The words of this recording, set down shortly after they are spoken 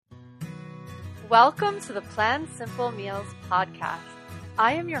Welcome to the Plan Simple Meals podcast.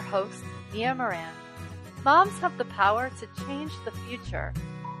 I am your host, Mia Moran. Moms have the power to change the future,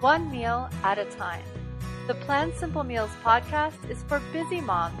 one meal at a time. The Plan Simple Meals podcast is for busy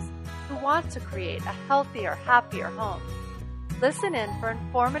moms who want to create a healthier, happier home. Listen in for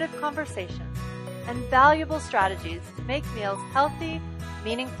informative conversations and valuable strategies to make meals healthy,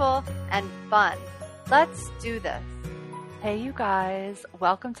 meaningful, and fun. Let's do this. Hey, you guys.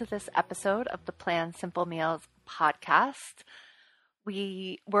 Welcome to this episode of the Plan Simple Meals podcast.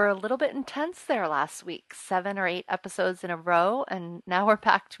 We were a little bit intense there last week, 7 or 8 episodes in a row, and now we're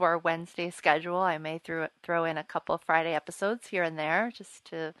back to our Wednesday schedule. I may throw in a couple of Friday episodes here and there just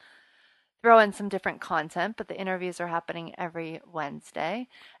to throw in some different content, but the interviews are happening every Wednesday.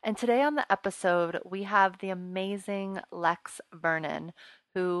 And today on the episode, we have the amazing Lex Vernon,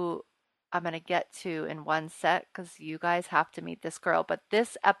 who I'm going to get to in one sec because you guys have to meet this girl. But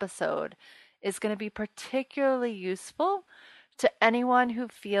this episode is going to be particularly useful to anyone who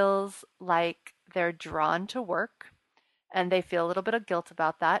feels like they're drawn to work and they feel a little bit of guilt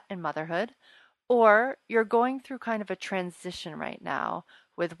about that in motherhood, or you're going through kind of a transition right now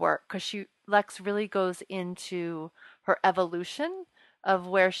with work, because Lex really goes into her evolution of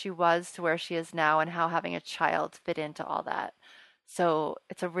where she was to where she is now and how having a child fit into all that. So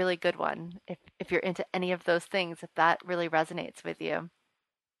it's a really good one if you're into any of those things, if that really resonates with you.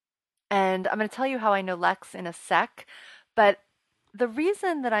 And I'm going to tell you how I know Lex in a sec, but the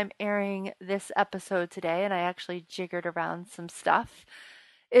reason that I'm airing this episode today, and I actually jiggered around some stuff,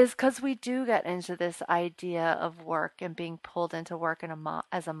 is because we do get into this idea of work and being pulled into work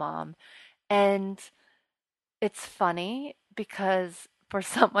as a mom. And it's funny because for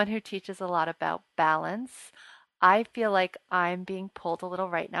someone who teaches a lot about balance, I feel like I'm being pulled a little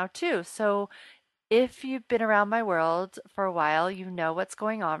right now too. So if you've been around my world for a while, you know what's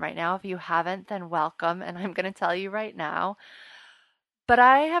going on right now. If you haven't, then welcome. And I'm going to tell you right now. But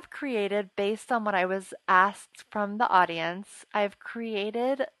I have created, based on what I was asked from the audience, I've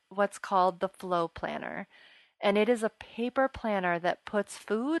created what's called the Flow Planner. And it is a paper planner that puts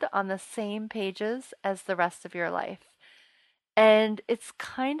food on the same pages as the rest of your life. And it's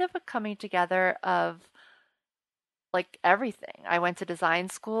kind of a coming together of like everything. I went to design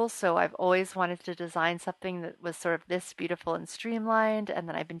school, so I've always wanted to design something that was sort of this beautiful and streamlined. And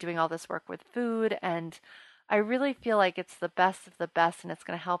then I've been doing all this work with food, and I really feel like it's the best of the best and it's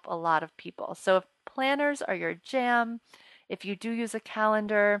going to help a lot of people. So if planners are your jam, if you do use a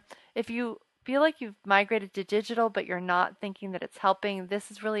calendar, if you feel like you've migrated to digital but you're not thinking that it's helping, this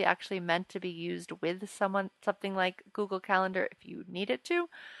is really actually meant to be used with something like Google Calendar if you need it to.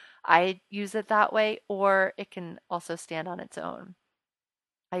 I use it that way, or it can also stand on its own.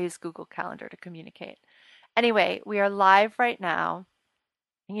 I use Google Calendar to communicate. Anyway, we are live right now.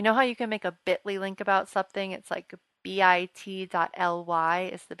 You know how you can make a bit.ly link about something? It's like bit.ly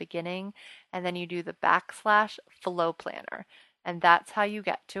is the beginning, and then you do the / flow planner, and that's how you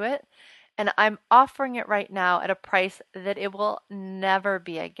get to it. And I'm offering it right now at a price that it will never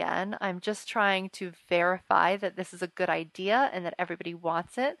be again. I'm just trying to verify that this is a good idea and that everybody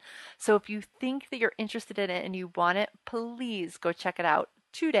wants it. So if you think that you're interested in it and you want it, please go check it out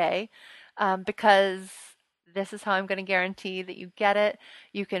today, because this is how I'm going to guarantee that you get it.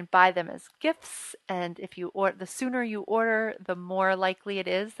 You can buy them as gifts, and if you order, the sooner you order, the more likely it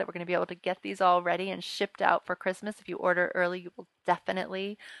is that we're going to be able to get these all ready and shipped out for Christmas. If you order early, you will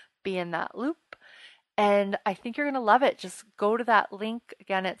definitely be in that loop. And I think you're going to love it. Just go to that link.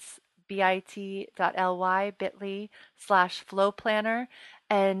 Again, it's bit.ly/flow planner,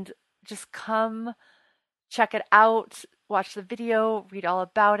 and just come check it out, watch the video, read all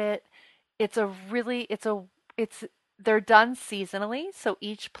about it. They're done seasonally, so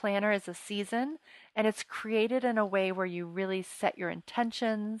each planner is a season, and it's created in a way where you really set your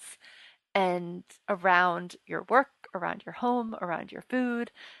intentions and around your work, around your home, around your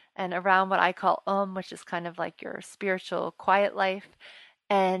food, and around what I call which is kind of like your spiritual quiet life.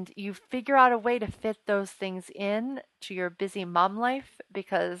 And you figure out a way to fit those things in to your busy mom life,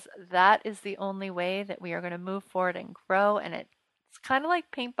 because that is the only way that we are going to move forward and grow. And it's kind of like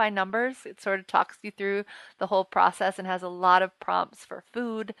paint by numbers. It sort of talks you through the whole process and has a lot of prompts for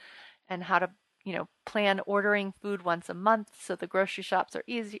food and how to plan ordering food once a month so the grocery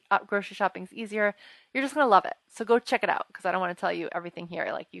shopping's easier. You're just going to love it. So go check it out, because I don't want to tell you everything here.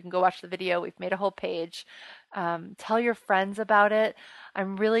 Like, you can go watch the video. We've made a whole page. Tell your friends about it.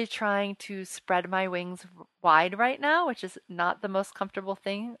 I'm really trying to spread my wings wide right now, which is not the most comfortable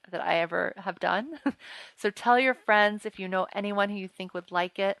thing that I ever have done. So tell your friends, if you know anyone who you think would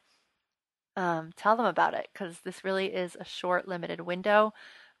like it. Tell them about it, because this really is a short, limited window.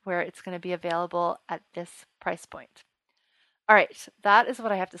 where it's going to be available at this price point. All right, that is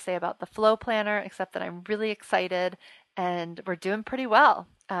what I have to say about the Flow Planner, except that I'm really excited and we're doing pretty well.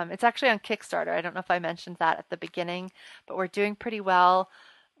 It's actually on Kickstarter. I don't know if I mentioned that at the beginning, but we're doing pretty well.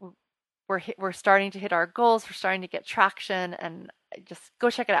 We're starting to hit our goals. We're starting to get traction, and just go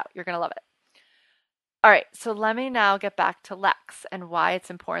check it out. You're going to love it. All right, so let me now get back to Lex and why it's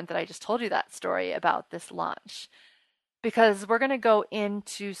important that I just told you that story about this launch. Because we're going to go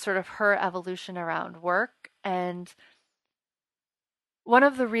into sort of her evolution around work. And one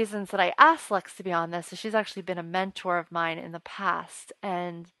of the reasons that I asked Lex to be on this is she's actually been a mentor of mine in the past.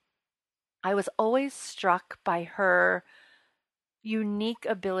 And I was always struck by her unique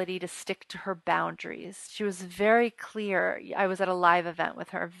ability to stick to her boundaries. She was very clear. I was at a live event with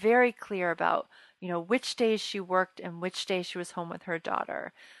her, very clear about, which days she worked and which days she was home with her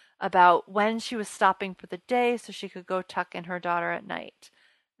daughter, about when she was stopping for the day so she could go tuck in her daughter at night.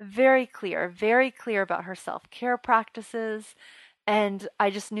 Very clear about her self-care practices. And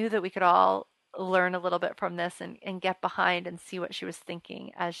I just knew that we could all learn a little bit from this and get behind and see what she was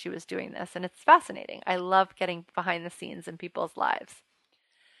thinking as she was doing this. And it's fascinating. I love getting behind the scenes in people's lives.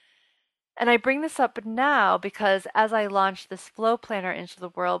 And I bring this up now because as I launched this Flow Planner into the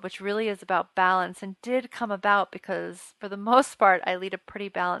world, which really is about balance and did come about because for the most part, I lead a pretty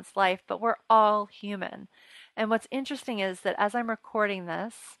balanced life, but we're all human. And what's interesting is that as I'm recording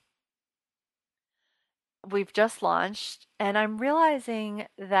this, we've just launched, and I'm realizing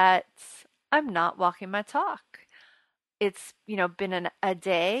that I'm not walking my talk. It's, been a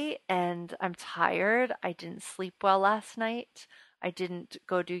day and I'm tired. I didn't sleep well last night. I didn't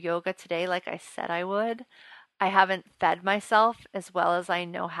go do yoga today like I said I would. I haven't fed myself as well as I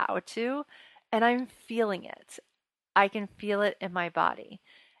know how to, and I'm feeling it. I can feel it in my body.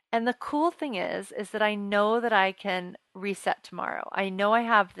 And the cool thing is that I know that I can reset tomorrow. I know I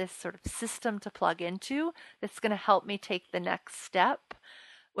have this sort of system to plug into that's going to help me take the next step,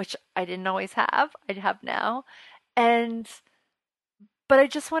 which I didn't always have. I have now. And but I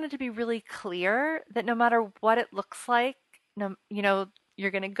just wanted to be really clear that no matter what it looks like, no,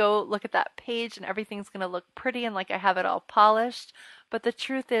 you're going to go look at that page and everything's going to look pretty and like I have it all polished. But the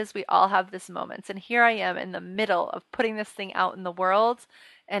truth is, we all have this moments. And here I am in the middle of putting this thing out in the world,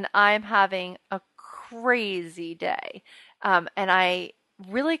 and I'm having a crazy day. And I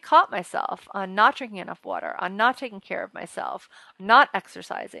really caught myself on not drinking enough water, on not taking care of myself, not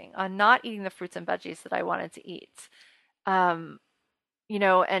exercising, on not eating the fruits and veggies that I wanted to eat. Um,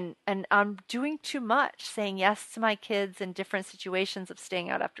 and I'm doing too much, saying yes to my kids in different situations of staying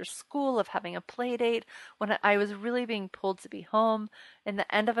out after school, of having a play date, when I was really being pulled to be home. In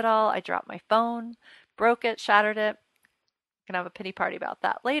the end of it all, I dropped my phone, broke it, shattered it. Gonna have a pity party about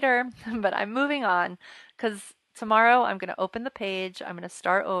that later, but I'm moving on because tomorrow I'm gonna open the page, I'm gonna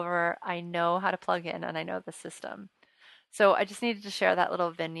start over. I know how to plug in and I know the system. So I just needed to share that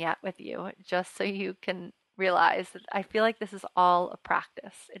little vignette with you just so you can realize that I feel like this is all a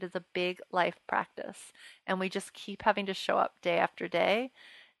practice. It is a big life practice. And we just keep having to show up day after day.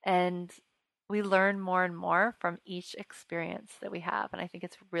 And we learn more and more from each experience that we have. And I think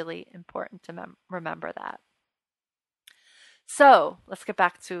it's really important to remember that. So let's get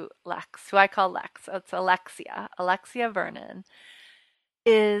back to Lex, who I call Lex. It's Alexia. Alexia Vernon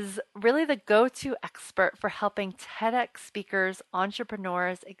is really the go-to expert for helping TEDx speakers,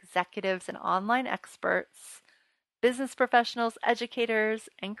 entrepreneurs, executives, and online experts, business professionals, educators,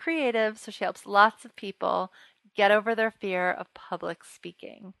 and creatives. So she helps lots of people get over their fear of public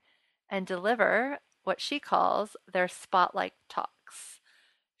speaking and deliver what she calls their spotlight talks.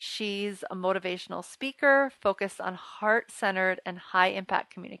 She's a motivational speaker focused on heart-centered and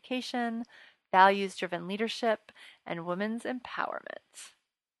high-impact communication, values-driven leadership, and women's empowerment.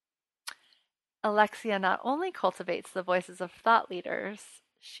 Alexia not only cultivates the voices of thought leaders,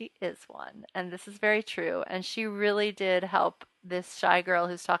 she is one. And this is very true. And she really did help this shy girl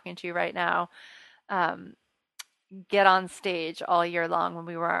who's talking to you right now get on stage all year long when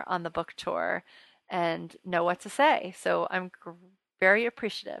we were on the book tour and know what to say. So I'm very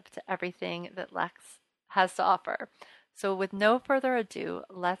appreciative to everything that Lex has to offer. So with no further ado,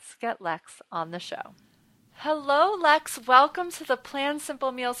 let's get Lex on the show. Hello, Lex. Welcome to the Plan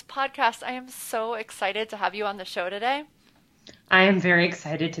Simple Meals podcast. I am so excited to have you on the show today. I am very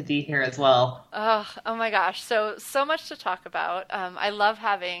excited to be here as well. Oh my gosh. So much to talk about. I love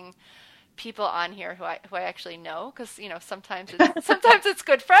having people on here who I actually know because, sometimes it's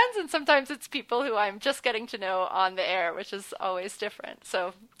good friends and sometimes it's people who I'm just getting to know on the air, which is always different.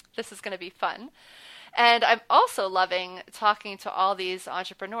 So this is going to be fun. And I'm also loving talking to all these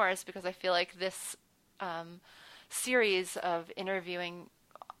entrepreneurs because I feel like this series of interviewing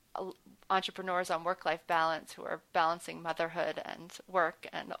entrepreneurs on work-life balance who are balancing motherhood and work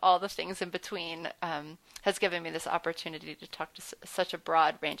and all the things in between, has given me this opportunity to talk to such a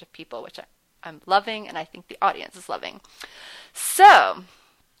broad range of people, which I'm loving, and I think the audience is loving. So,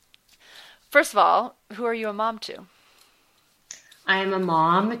 first of all, who are you a mom to? I am a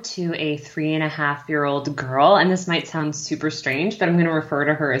mom to a 3.5-year-old girl, and this might sound super strange, but I'm going to refer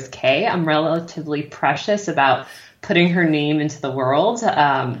to her as Kay. I'm relatively precious about putting her name into the world, so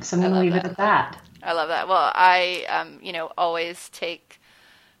I'm going to leave it at that. I love that. Well, I, always take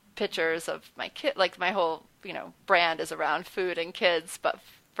pictures of my kid, like my whole, brand is around food and kids, but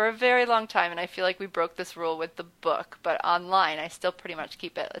for a very long time, and I feel like we broke this rule with the book, but online I still pretty much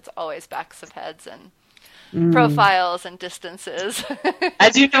keep it. It's always backs of heads and profiles and distances.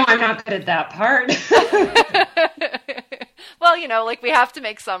 As you know, I'm not good at that part. Well, we have to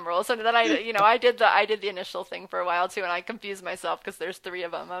make some rules. And then I did the initial thing for a while too, and I confused myself because there's 3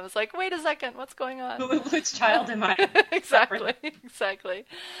 of them. I was like, wait a second, what's going on? Which child am I? Exactly.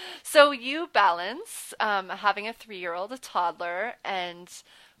 So you balance having a 3-year-old, a toddler, and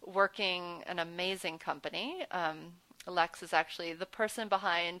working an amazing company. Lex is actually the person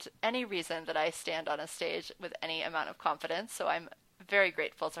behind any reason that I stand on a stage with any amount of confidence. So I'm very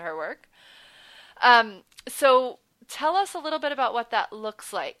grateful to her work. So tell us a little bit about what that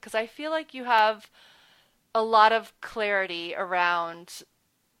looks like, because I feel like you have a lot of clarity around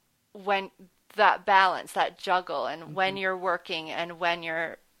when that balance, that juggle, and when you're working and when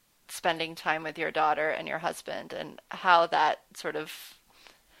you're spending time with your daughter and your husband, and how that sort of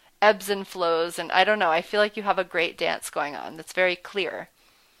ebbs and flows. And I don't know, I feel like you have a great dance going on that's very clear.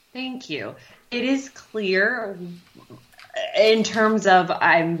 Thank you. It is clear in terms of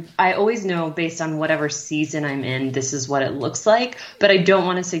I always know based on whatever season I'm in, this is what it looks like. But I don't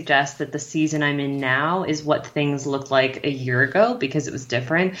want to suggest that the season I'm in now is what things looked like a year ago, because it was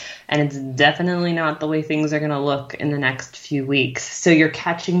different. And it's definitely not the way things are going to look in the next few weeks. So you're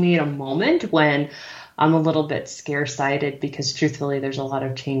catching me at a moment when I'm a little bit scare-sighted, because truthfully, there's a lot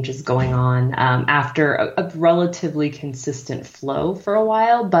of changes going on after a relatively consistent flow for a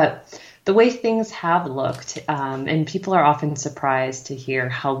while. But the way things have looked, and people are often surprised to hear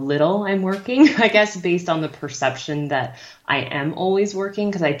how little I'm working, I guess, based on the perception that I am always working,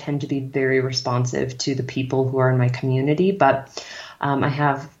 because I tend to be very responsive to the people who are in my community. But I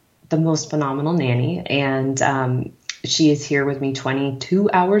have the most phenomenal nanny, and she is here with me 22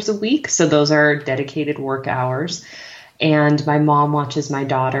 hours a week. So those are dedicated work hours. And my mom watches my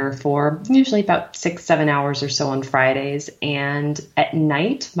daughter for usually about 6-7 hours or so on Fridays. And at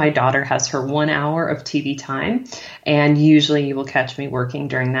night, my daughter has her 1 hour of TV time. And usually you will catch me working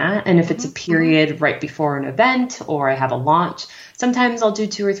during that. And if it's a period right before an event or I have a launch, sometimes I'll do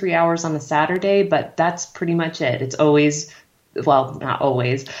 2 or 3 hours on a Saturday, but that's pretty much it. It's always, well, not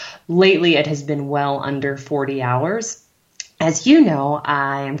always. Lately, it has been well under 40 hours. As you know,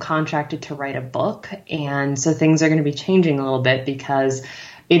 I am contracted to write a book, and so things are going to be changing a little bit, because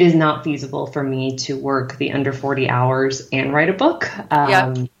it is not feasible for me to work the under 40 hours and write a book.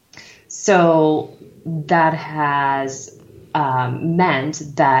 So that has meant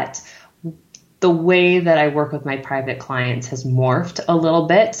that the way that I work with my private clients has morphed a little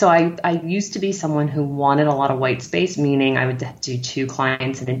bit. So I used to be someone who wanted a lot of white space, meaning I would do 2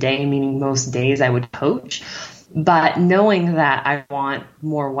 clients in a day, meaning most days I would coach. But knowing that I want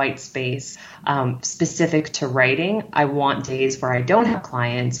more white space specific to writing, I want days where I don't have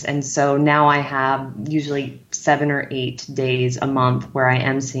clients. And so now I have usually 7 or 8 days a month where I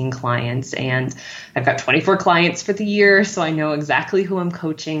am seeing clients. And I've got 24 clients for the year, so I know exactly who I'm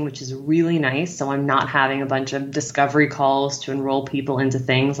coaching, which is really nice. So I'm not having a bunch of discovery calls to enroll people into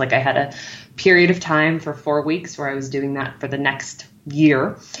things. Like I had a period of time for 4 weeks where I was doing that for the next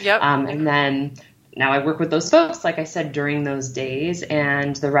year. And then now I work with those folks, like I said, during those days,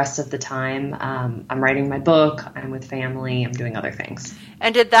 and the rest of the time I'm writing my book, I'm with family, I'm doing other things.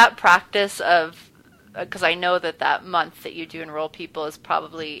 And did that practice of, because I know that month that you do enroll people is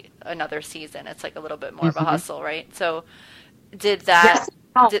probably another season. It's like a little bit more of a hustle, right? So did that... Yes.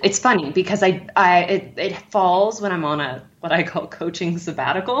 It's funny because it falls when I'm on what I call coaching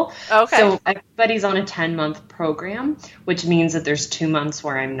sabbatical. Okay. So everybody's on a 10-month program, which means that there's 2 months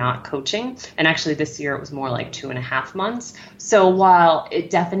where I'm not coaching. And actually this year it was more like 2.5 months. So while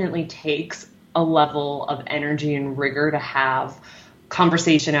it definitely takes a level of energy and rigor to have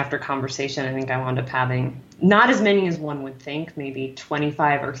conversation after conversation, I think I wound up having not as many as one would think, maybe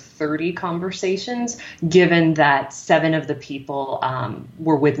 25 or 30 conversations, given that 7 of the people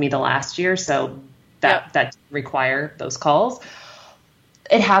were with me the last year. So that require those calls.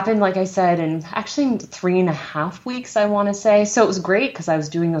 It happened, like I said, in actually 3.5 weeks, I want to say. So it was great because I was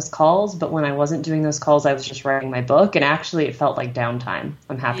doing those calls, but when I wasn't doing those calls, I was just writing my book, and actually it felt like downtime,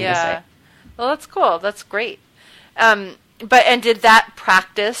 I'm happy to say. Well, that's cool. That's great. And did that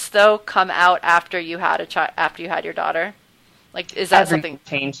practice though come out after you had after you had your daughter? Like, is that Everything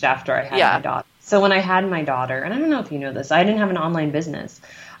something changed after I had my daughter? So when I had my daughter, and I don't know if you know this, I didn't have an online business.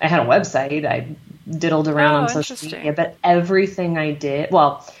 I had a website. I diddled around on social media, but everything I did,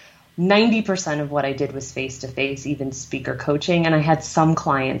 well, 90% of what I did was face-to-face, even speaker coaching. And I had some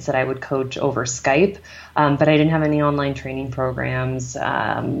clients that I would coach over Skype, but I didn't have any online training programs,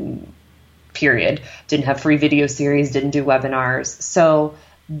 period. Didn't have free video series, didn't do webinars. So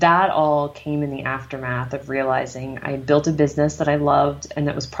that all came in the aftermath of realizing I had built a business that I loved and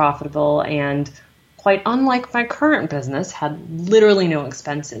that was profitable, and quite unlike my current business, had literally no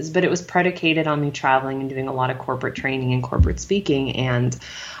expenses, but it was predicated on me traveling and doing a lot of corporate training and corporate speaking. And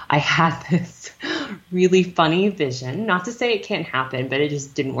I had this really funny vision, not to say it can't happen, but it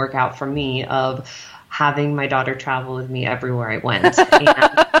just didn't work out for me, of having my daughter travel with me everywhere I went.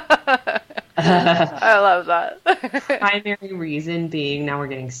 I love that. Primary reason being, now we're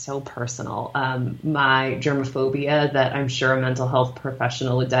getting so personal, my germophobia that I'm sure a mental health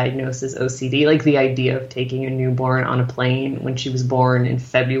professional would diagnose as OCD, like the idea of taking a newborn on a plane when she was born in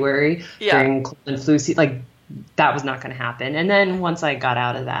February during cold and flu season, like that was not going to happen. And then once I got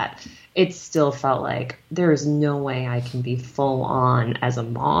out of that, it still felt like there is no way I can be full on as a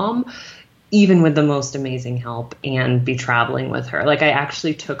mom, even with the most amazing help, and be traveling with her. Like, I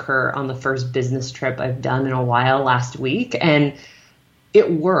actually took her on the first business trip I've done in a while last week, and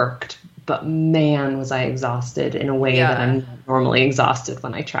it worked, but man, was I exhausted in a way that I'm not normally exhausted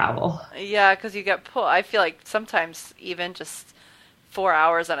when I travel. Yeah, because you get pulled. I feel like sometimes even just 4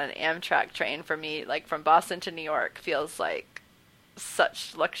 hours on an Amtrak train for me, like from Boston to New York, feels like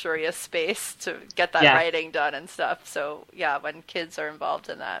such luxurious space to get that writing done and stuff. So yeah, when kids are involved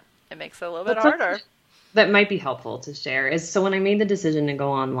in that, it makes it a little bit harder. That might be helpful to share is, so when I made the decision to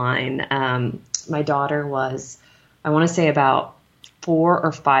go online, my daughter was, I want to say, about 4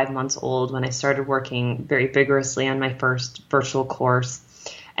 or 5 months old when I started working very vigorously on my first virtual course.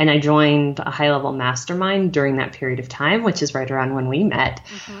 And I joined a high-level mastermind during that period of time, which is right around when we met.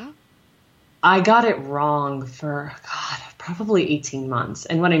 Mm-hmm. I got it wrong for, probably 18 months.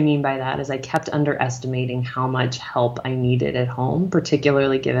 And what I mean by that is I kept underestimating how much help I needed at home,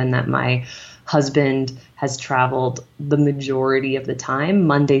 particularly given that my husband has traveled the majority of the time,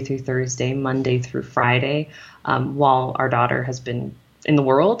 Monday through Thursday, Monday through Friday, while our daughter has been in the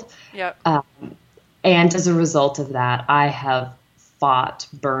world. Yep. And as a result of that, I have fought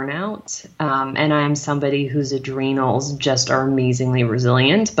burnout. And I'm somebody whose adrenals just are amazingly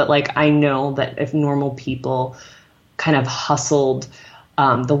resilient. But like, I know that if normal people kind of hustled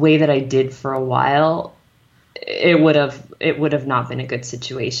the way that I did for a while, it would have not been a good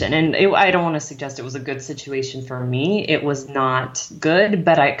situation. And I don't want to suggest it was a good situation for me. It was not good,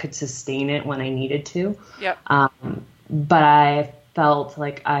 but I could sustain it when I needed to. Yep. But I felt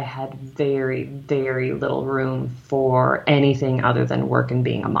like I had very, very little room for anything other than work and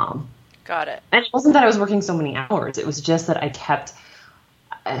being a mom. Got it. And it wasn't that I was working so many hours. It was just that I kept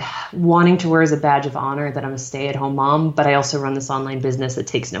wanting to wear as a badge of honor that I'm a stay-at-home mom, but I also run this online business that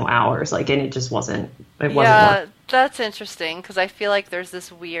takes no hours. Like, and it just wasn't. It wasn't working. That's interesting, because I feel like there's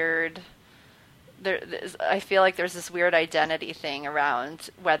this weird. I feel like there's this weird identity thing around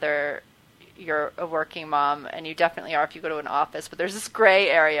whether you're a working mom, and you definitely are if you go to an office. But there's this gray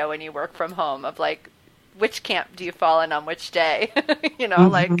area when you work from home of like, which camp do you fall in on which day?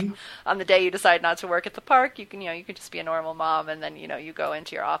 Like on the day you decide not to work at the park, you can just be a normal mom, and then, you go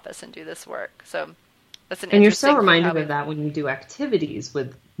into your office and do this work. So that's an interesting. And you're so reminded of that when you do activities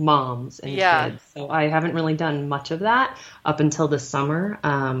with moms and kids. So I haven't really done much of that up until this summer.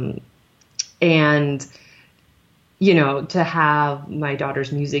 And to have my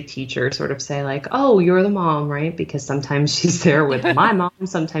daughter's music teacher sort of say like, oh, you're the mom, right? Because sometimes she's there with my mom,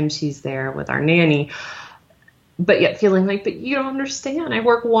 sometimes she's there with our nanny. But yet feeling like, but you don't understand. I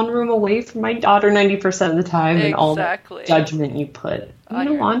work one room away from my daughter 90% of the time. Exactly. And all the judgment you put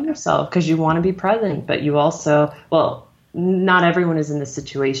on yourself because you want to be present. But you also, well, not everyone is in this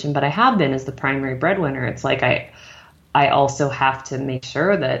situation, but I have been as the primary breadwinner. It's like I also have to make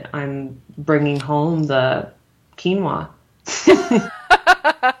sure that I'm bringing home the quinoa.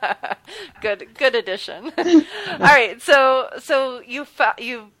 Good addition. All right, so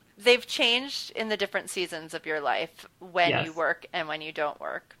they've changed in the different seasons of your life when you work and when you don't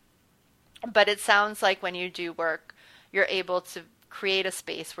work. But it sounds like when you do work, you're able to create a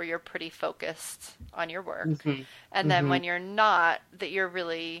space where you're pretty focused on your work. Mm-hmm. And then when you're not, that you're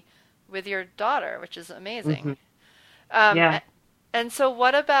really with your daughter, which is amazing. Yeah. And so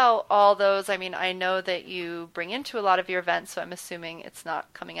what about all those, I mean, I know that you bring into a lot of your events, so I'm assuming it's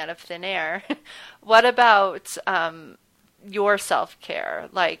not coming out of thin air. What about your self-care?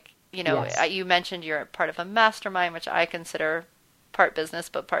 Like, you know, Yes. you mentioned you're part of a mastermind, which I consider part business,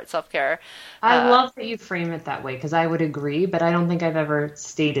 but part self-care. I love that you frame it that way because I would agree, but I don't think I've ever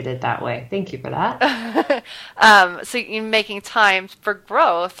stated it that way. Thank you for that. So you're making time for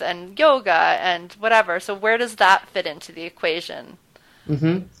growth and yoga and whatever. So where does that fit into the equation?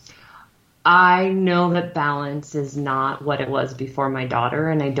 I know that balance is not what it was before my daughter,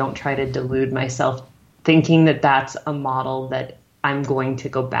 and I don't try to delude myself thinking that that's a model that I'm going to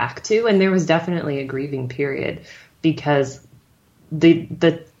go back to. And there was definitely a grieving period because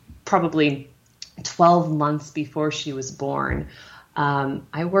the probably 12 months before she was born,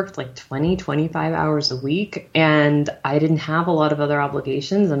 I worked like 25 hours a week, and I didn't have a lot of other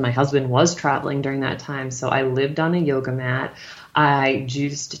obligations, and my husband was traveling during that time. So I lived on a yoga mat. I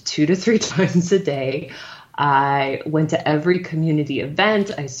juiced 2 to 3 times a day. I went to every community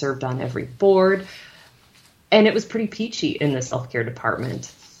event. I served on every board, and it was pretty peachy in the self-care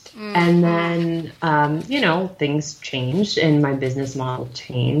department. And then, things changed and my business model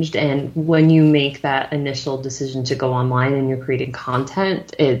changed. And when you make that initial decision to go online and you're creating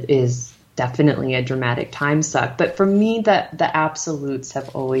content, it is definitely a dramatic time suck. But for me, the absolutes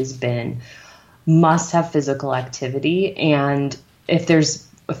have always been must have physical activity. And if there's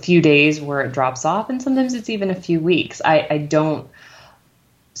a few days where it drops off, and sometimes it's even a few weeks, I don't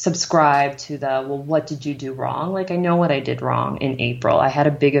subscribe to what did you do wrong? Like, I know what I did wrong in April. I had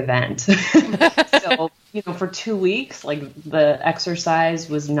a big event. So, for 2 weeks, like, the exercise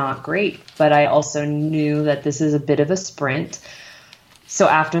was not great, but I also knew that this is a bit of a sprint. So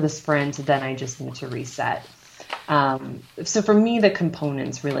after the sprint, then I just need to reset. So for me, the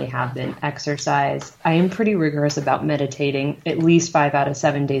components really have been exercise. I am pretty rigorous about meditating at least 5 out of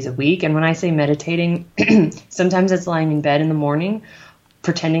 7 days a week. And when I say meditating, sometimes it's lying in bed in the morning,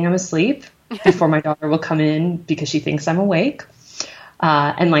 pretending I'm asleep before my daughter will come in because she thinks I'm awake.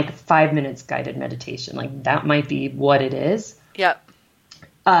 And like 5 minutes guided meditation, like that might be what it is. Yep.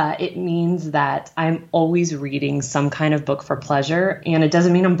 It means that I'm always reading some kind of book for pleasure. And it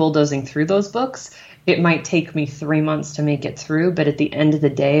doesn't mean I'm bulldozing through those books. It might take me 3 months to make it through. But at the end of the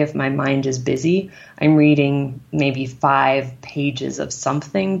day, if my mind is busy, I'm reading maybe 5 pages of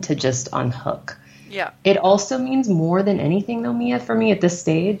something to just unhook. Yeah. It also means more than anything, though, Mia, for me at this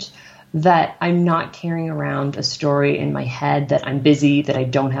stage, that I'm not carrying around a story in my head that I'm busy, that I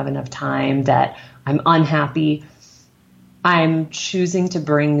don't have enough time, that I'm unhappy. I'm choosing to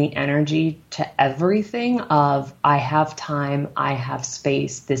bring the energy to everything of I have time, I have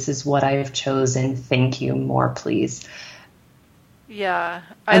space, this is what I have chosen, thank you, more please. Yeah,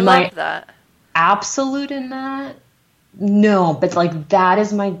 I love that. Absolute in that? No, but like that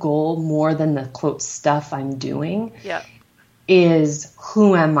is my goal more than the quote stuff I'm doing. Yeah. Is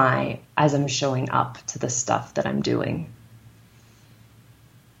who am I as I'm showing up to the stuff that I'm doing.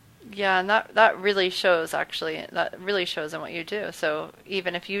 Yeah, and that really shows, actually. That really shows in what you do. So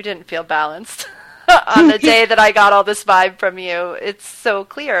even if you didn't feel balanced on the day that I got all this vibe from you, it's so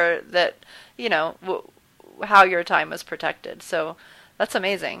clear that, how your time was protected. So that's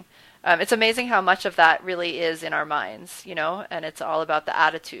amazing. It's amazing how much of that really is in our minds, and it's all about the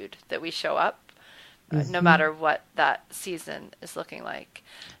attitude that we show up, no matter what that season is looking like.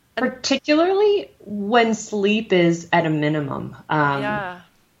 And particularly when sleep is at a minimum. Yeah.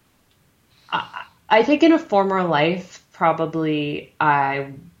 I think in a former life, probably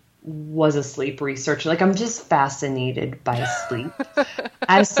I was a sleep researcher. Like, I'm just fascinated by sleep.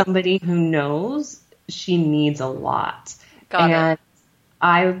 As somebody who knows, she needs a lot. Got it.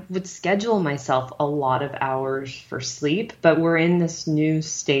 I would schedule myself a lot of hours for sleep, but we're in this new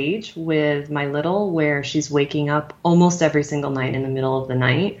stage with my little where she's waking up almost every single night in the middle of the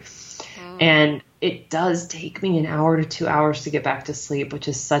night. And it does take me an hour to 2 hours to get back to sleep, which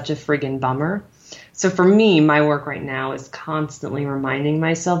is such a friggin' bummer. So for me, my work right now is constantly reminding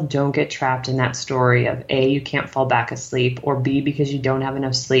myself, don't get trapped in that story of A, you can't fall back asleep, or B, because you don't have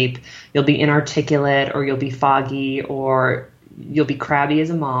enough sleep, you'll be inarticulate, or you'll be foggy, or you'll be crabby as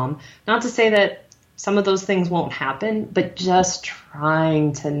a mom. Not to say that some of those things won't happen, but just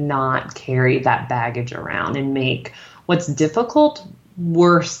trying to not carry that baggage around and make what's difficult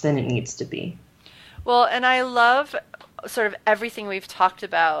worse than it needs to be. Well, and I love sort of everything we've talked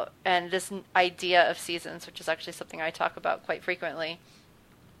about and this idea of seasons, which is actually something I talk about quite frequently.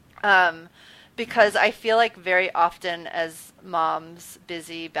 because I feel like very often as moms,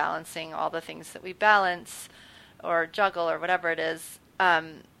 busy balancing all the things that we balance or juggle or whatever it is,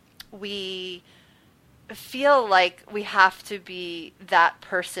 we feel like we have to be that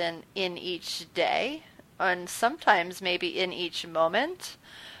person in each day, and sometimes maybe in each moment,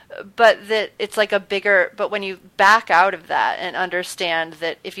 but that it's like but when you back out of that and understand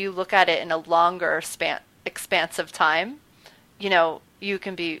that if you look at it in a longer expanse of time, you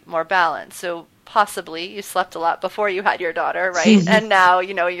can be more balanced. So possibly you slept a lot before you had your daughter, right? And now,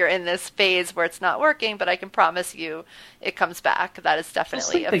 you're in this phase where it's not working, but I can promise you it comes back. That is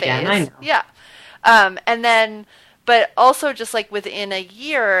definitely a phase. Again, I know. Yeah. And then, but also just like within a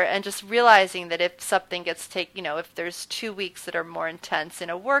year, and just realizing that if something gets if there's 2 weeks that are more intense in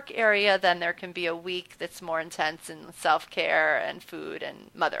a work area, then there can be a week that's more intense in self-care and food and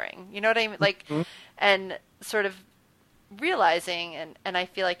mothering. You know what I mean? Like, and sort of realizing, and I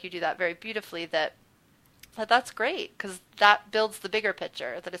feel like you do that very beautifully, that's great, because that builds the bigger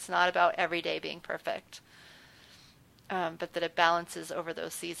picture, that it's not about every day being perfect. But that it balances over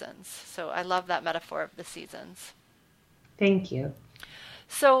those seasons. So I love that metaphor of the seasons. Thank you.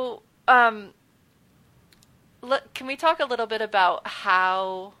 So can we talk a little bit about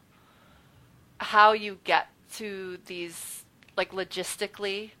how you get to these, like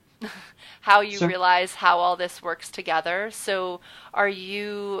logistically, how you realize how all this works together? So are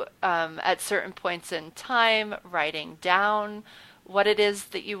you at certain points in time writing down what it is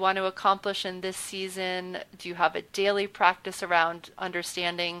that you want to accomplish in this season? Do you have a daily practice around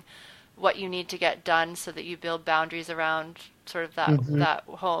understanding what you need to get done so that you build boundaries around sort of that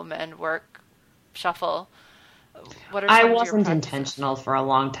home and work shuffle? I wasn't intentional for a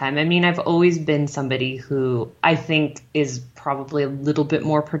long time. I mean, I've always been somebody who I think is probably a little bit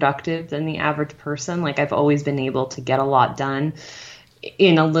more productive than the average person. Like, I've always been able to get a lot done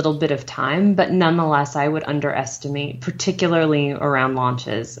in a little bit of time, but nonetheless, I would underestimate, particularly around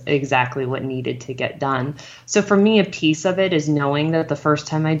launches, exactly what needed to get done. So for me, a piece of it is knowing that the first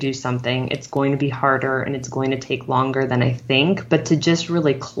time I do something, it's going to be harder and it's going to take longer than I think, but to just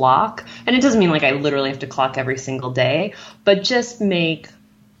really clock, and it doesn't mean like I literally have to clock every single day, but just make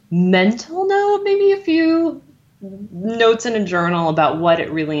mental note, maybe a few notes in a journal about what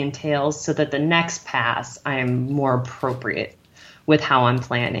it really entails, so that the next pass I'm more appropriate with how I'm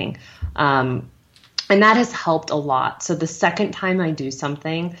planning. And that has helped a lot. So the second time I do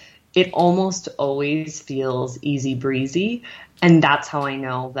something, it almost always feels easy breezy. And that's how I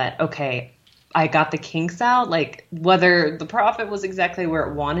know that, okay, I got the kinks out. Like, whether the profit was exactly where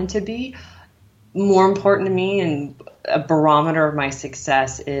it wanted to be, more important to me and a barometer of my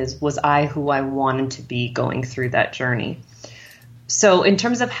success was I who I wanted to be going through that journey. So in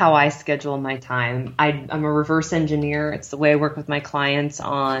terms of how I schedule my time, I'm a reverse engineer. It's the way I work with my clients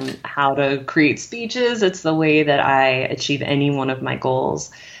on how to create speeches. It's the way that I achieve any one of my goals.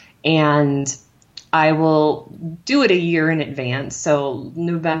 And I will do it a year in advance. So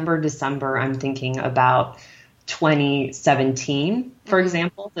November, December, I'm thinking about 2017, for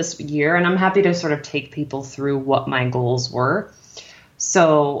example, this year. And I'm happy to sort of take people through what my goals were.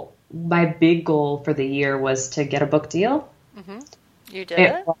 So my big goal for the year was to get a book deal. Mm-hmm. You did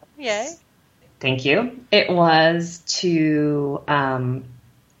it? Yay. Thank you. It was to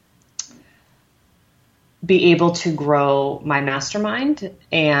be able to grow my mastermind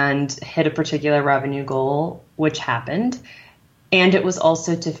and hit a particular revenue goal, which happened. And it was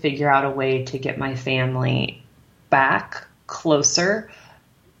also to figure out a way to get my family back closer.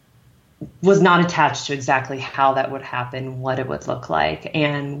 Was not attached to exactly how that would happen, what it would look like,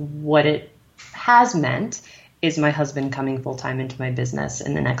 and what it has meant is my husband coming full-time into my business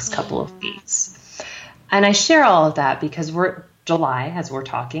in the next couple of weeks. And I share all of that because we're July as we're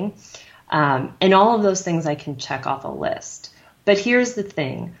talking. And all of those things I can check off a list. But here's the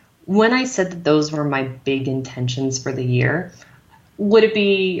thing. When I said that those were my big intentions for the year, it would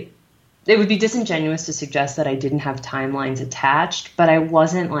be disingenuous to suggest that I didn't have timelines attached, but I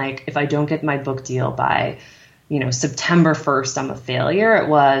wasn't like, if I don't get my book deal by September 1st, I'm a failure. It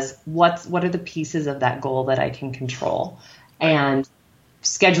was, what are the pieces of that goal that I can control, and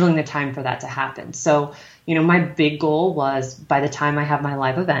scheduling the time for that to happen. So, my big goal was, by the time I have my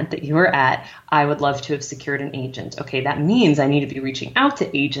live event that you were at, I would love to have secured an agent. Okay, that means I need to be reaching out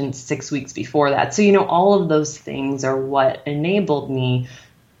to agents 6 weeks before that. So, all of those things are what enabled me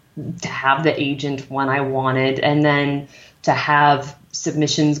to have the agent when I wanted, and then to have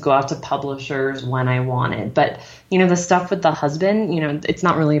submissions go out to publishers when I wanted. But, the stuff with the husband, it's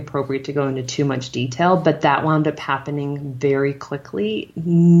not really appropriate to go into too much detail, but that wound up happening very quickly,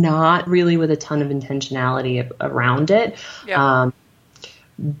 not really with a ton of intentionality around it. Yeah.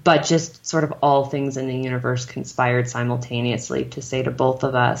 But just sort of all things in the universe conspired simultaneously to say to both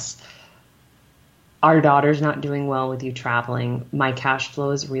of us, our daughter's not doing well with you traveling. My cash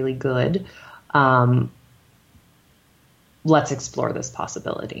flow is really good. Let's explore this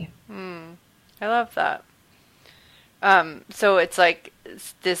possibility. I love that. So it's like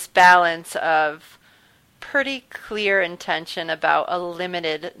this balance of pretty clear intention about a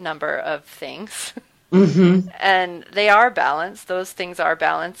limited number of things. Mm-hmm. And they are balanced. Those things are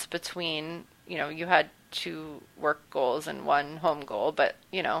balanced between, you had 2 work goals and 1 home goal, but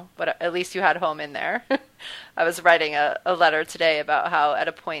at least you had home in there. I was writing a letter today about how at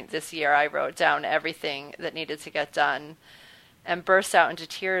a point this year I wrote down everything that needed to get done and burst out into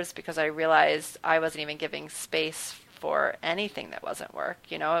tears because I realized I wasn't even giving space for anything that wasn't work.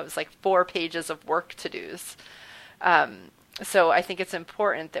 It was like 4 pages of work to-dos. So I think it's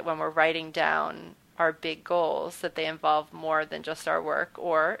important that when we're writing down our big goals, that they involve more than just our work,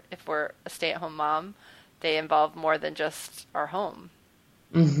 or if we're a stay-at-home mom, they involve more than just our home.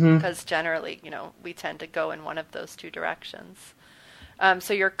 Because generally, we tend to go in one of those 2 directions.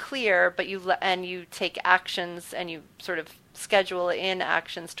 So you're clear, but you take actions and you sort of schedule in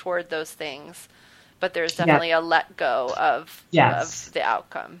actions toward those things, but there's definitely a let go of the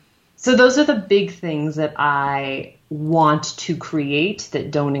outcome. So those are the big things that I want to create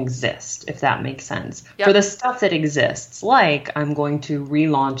that don't exist, if that makes sense. Yep. For the stuff that exists, like I'm going to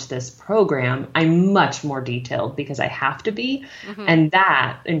relaunch this program, I'm much more detailed because I have to be. And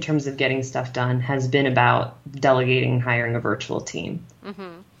that, in terms of getting stuff done, has been about delegating and hiring a virtual team.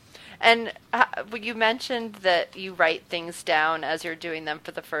 And you mentioned that you write things down as you're doing them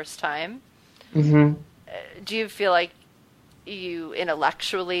for the first time. Do you feel like you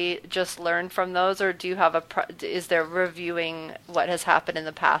intellectually just learn from those, or do you have is there reviewing what has happened in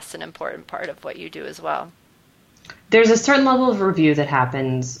the past an important part of what you do as well? There's a certain level of review that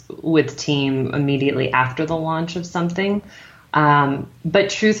happens with team immediately after the launch of something. But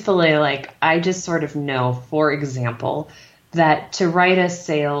truthfully, I just sort of know, for example, that to write a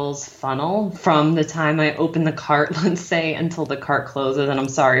sales funnel from the time I open the cart, let's say, until the cart closes, and I'm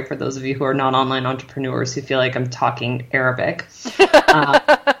sorry for those of you who are not online entrepreneurs who feel like I'm talking Arabic,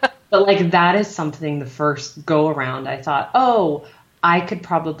 but that is something the first go around I thought, I could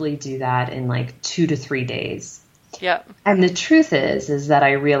probably do that in 2 to 3 days. Yeah. And the truth is that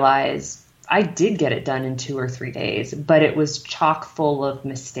I realized I did get it done in 2 or 3 days, but it was chock full of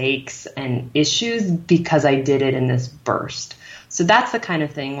mistakes and issues because I did it in this burst. So that's the kind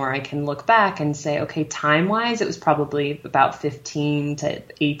of thing where I can look back and say, okay, time-wise, it was probably about 15 to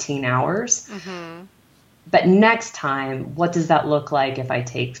 18 hours. But next time, what does that look like if I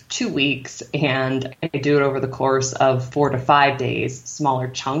take 2 weeks and I do it over the course of 4 to 5 days, smaller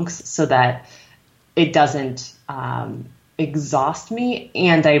chunks, so that it doesn't exhaust me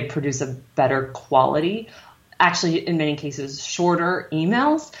and I produce a better quality, actually in many cases shorter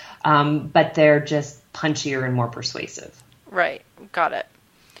emails, but they're just punchier and more persuasive. Right. Got it.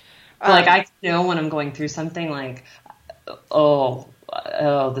 I know when I'm going through something this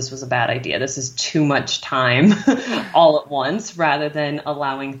was a bad idea. This is too much time all at once rather than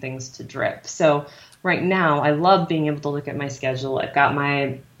allowing things to drip. So right now I love being able to look at my schedule. I've got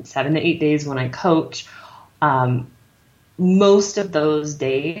my 7 to 8 days when I coach. Most of those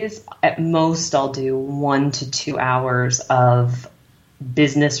days, at most, I'll do 1 to 2 hours of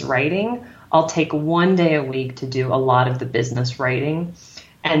business writing. I'll take 1 day a week to do a lot of the business writing,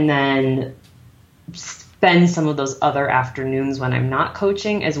 and then spend some of those other afternoons when I'm not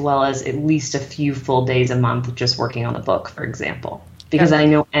coaching, as well as at least a few full days a month just working on the book, for example. Because I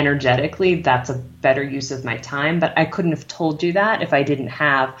know energetically that's a better use of my time, but I couldn't have told you that if I didn't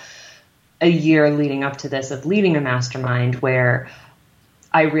have a year leading up to this of leading a mastermind where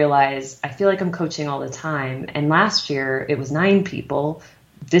I realized I feel like I'm coaching all the time. And last year it was 9 people.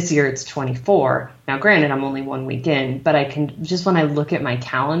 This year it's 24. Now, granted, I'm only 1 week in, but I can just, when I look at my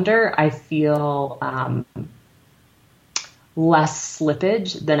calendar, I feel less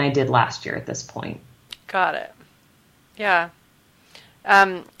slippage than I did last year at this point. Got it. Yeah.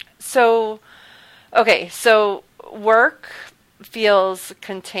 So work feels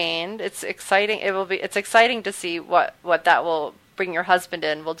contained. It's exciting. It's exciting to see what that will bring your husband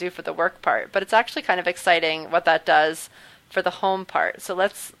in will do for the work part, but it's actually kind of exciting what that does for the home part. So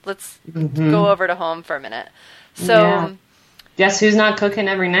let's go over to home for a minute. So guess who's not cooking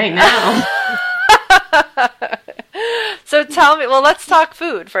every night now? So tell me, let's talk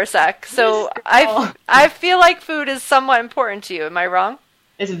food for a sec. So I feel like food is somewhat important to you. Am I wrong?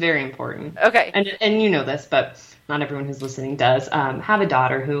 It's very important. Okay. And you know this, but not everyone who's listening does. Have a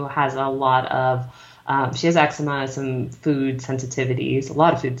daughter who has a lot of She has eczema, some food sensitivities, a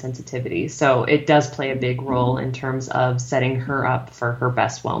lot of food sensitivities. So it does play a big role in terms of setting her up for her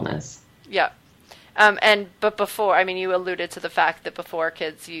best wellness. Yeah. But before, I mean, you alluded to the fact that before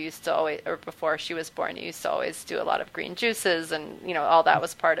kids, you used to always, or before she was born, you used to always do a lot of green juices, and all that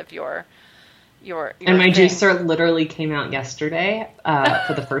was part of your and my thing. juicer literally came out yesterday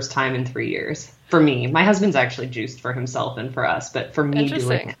for the first time in 3 years for me. My husband's actually juiced for himself and for us, but for me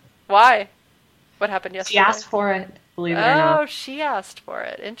doing it. Why? What happened yesterday? She asked for it, believe it or not. Oh, she asked for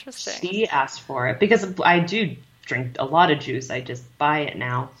it. Interesting. She asked for it because I do drink a lot of juice. I just buy it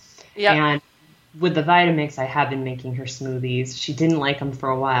now. Yeah. And with the Vitamix, I have been making her smoothies. She didn't like them for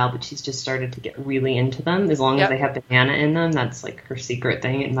a while, but she's just started to get really into them. As long as they have banana in them, that's like her secret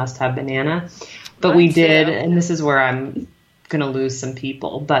thing. It must have banana. But we did, and this is where I'm going to lose some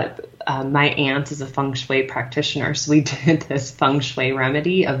people, but my aunt is a feng shui practitioner, so we did this feng shui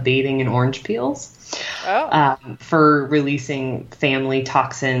remedy of bathing in orange peels for releasing family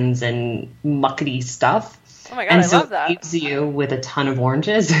toxins and muckety stuff. Oh my God, and I love that. And so it leaves you with a ton of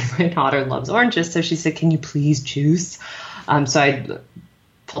oranges, and my daughter loves oranges, so she said, can you please juice? So I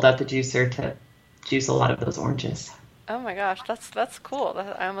pulled out the juicer to juice a lot of those oranges. Oh my gosh, that's cool.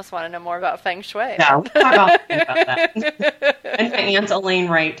 I almost want to know more about feng shui. Yeah, we'll talk about that. And my aunt Elaine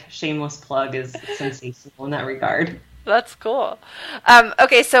Wright, shameless plug, is sensational in that regard. That's cool.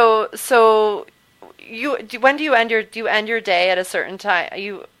 Okay, so when do you end your day at a certain time?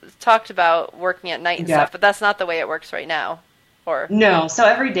 You talked about working at night and stuff, but that's not the way it works right now. Or no, so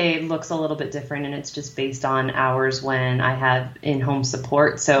every day looks a little bit different, and it's just based on hours when I have in-home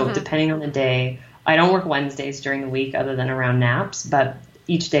support. So depending on the day, I don't work Wednesdays during the week other than around naps, but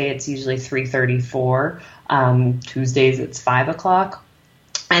each day it's usually 3:34. Tuesdays it's 5 o'clock,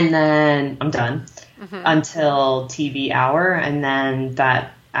 and then I'm done until TV hour, and then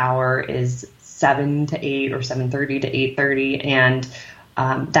that hour is 7 to 8 or 7:30 to 8:30, and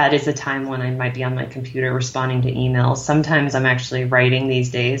that is the time when I might be on my computer responding to emails. Sometimes I'm actually writing these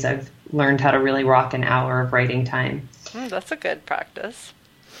days. I've learned how to really rock an hour of writing time. That's a good practice.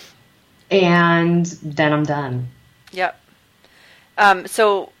 And then I'm done. Yep.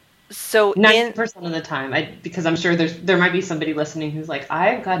 So 90% of the time, because I'm sure there might be somebody listening who's like,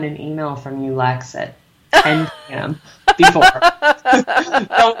 I've gotten an email from you, Lex, at 10 p.m. before.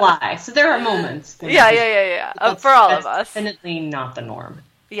 Don't lie. So there are moments. Yeah. For all of us. Definitely not the norm.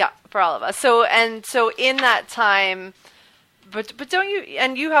 Yeah, for all of us. So in that time, but don't you?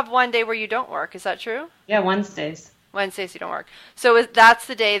 And you have one day where you don't work. Is that true? Yeah, Wednesdays you don't work. So that's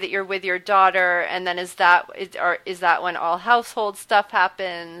the day that you're with your daughter, and then is that when all household stuff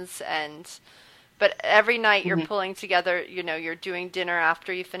happens? But every night you're pulling together, you're doing dinner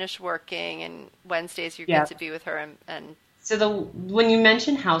after you finish working, and Wednesdays you get to be with her. And so when you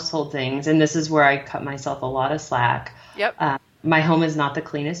mention household things, and this is where I cut myself a lot of slack. Yep. My home is not the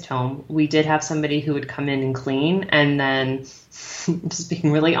cleanest home. We did have somebody who would come in and clean, and then, just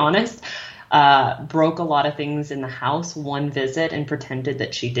being really honest, broke a lot of things in the house one visit and pretended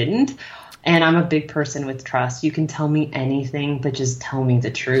that she didn't. And I'm a big person with trust. You can tell me anything, but just tell me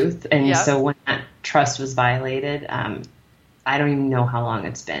the truth. And so when that trust was violated, I don't even know how long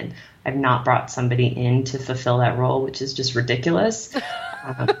it's been. I've not brought somebody in to fulfill that role, which is just ridiculous.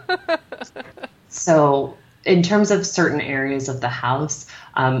 So in terms of certain areas of the house,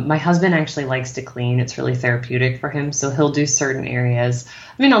 my husband actually likes to clean. It's really therapeutic for him. So he'll do certain areas.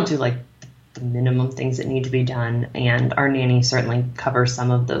 I mean, I'll do like the minimum things that need to be done, and our nanny certainly covers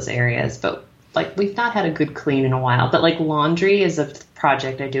some of those areas, but like we've not had a good clean in a while. But like laundry is a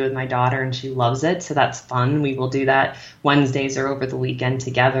project I do with my daughter, and she loves it, so that's fun. We will do that Wednesdays or over the weekend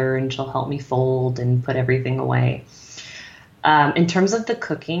together, and she'll help me fold and put everything away. In terms of the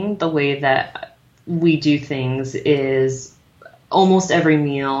cooking, the way that we do things is almost every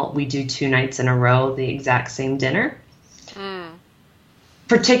meal we do 2 nights in a row the exact same dinner.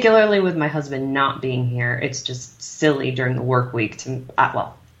 Particularly with my husband not being here, it's just silly during the work week to,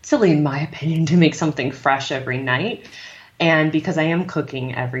 silly in my opinion, to make something fresh every night. And because I am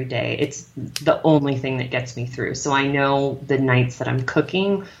cooking every day, it's the only thing that gets me through. So I know the nights that I'm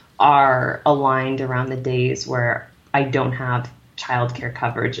cooking are aligned around the days where I don't have childcare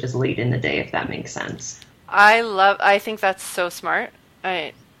coverage as late in the day, if that makes sense. I think that's so smart.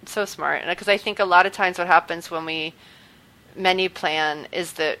 So smart. Because I think a lot of times what happens when we menu plan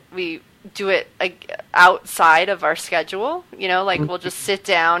is that we do it outside of our schedule, we'll just sit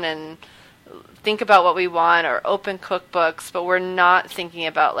down and think about what we want or open cookbooks, but we're not thinking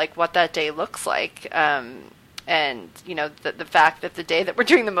about like what that day looks like. And the fact that the day that we're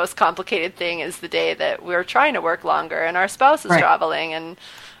doing the most complicated thing is the day that we're trying to work longer and our spouse is traveling, and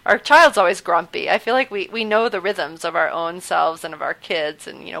our child's always grumpy. I feel like we know the rhythms of our own selves and of our kids,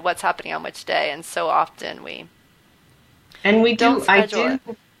 and what's happening on which day, and so often we don't schedule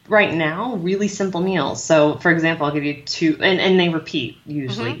it. Right now, really simple meals. So, for example, I'll give you two, and they repeat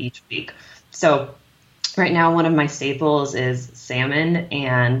usually each week. So, right now, one of my staples is salmon,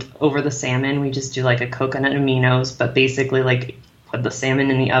 and over the salmon, we just do like a coconut aminos, but basically like put the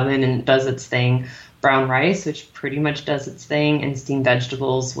salmon in the oven and it does its thing. Brown rice, which pretty much does its thing, and steamed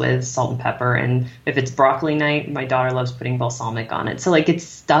vegetables with salt and pepper. And if it's broccoli night, my daughter loves putting balsamic on it. So, like, it's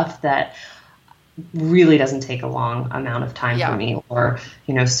stuff that really doesn't take a long amount of time for me. Or,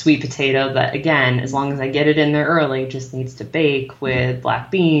 sweet potato that, again, as long as I get it in there early, just needs to bake with black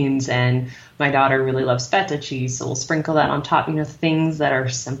beans. And my daughter really loves feta cheese, so we'll sprinkle that on top. Things that are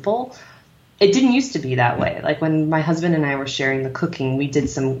simple. It didn't used to be that way. Like when my husband and I were sharing the cooking, we did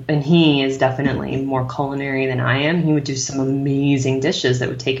some, and he is definitely more culinary than I am. He would do some amazing dishes that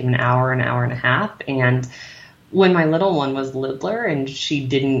would take him an hour and a half. And when my little one was littler and she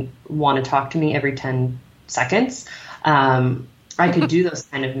didn't want to talk to me every 10 seconds, I could do those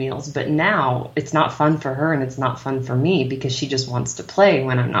kind of meals. But now it's not fun for her and it's not fun for me because she just wants to play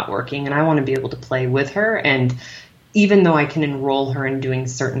when I'm not working, and I want to be able to play with her. And even though I can enroll her in doing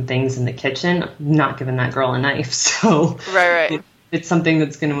certain things in the kitchen, I'm not giving that girl a knife. So right. It's something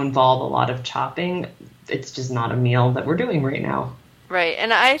that's going to involve a lot of chopping. It's just not a meal that we're doing right now. Right.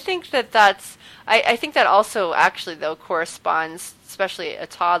 And I think that's I think that also actually, though, corresponds, especially a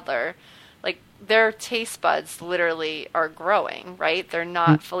toddler, like their taste buds literally are growing, right? They're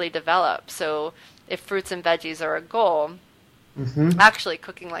not fully developed. So if fruits and veggies are a goal, actually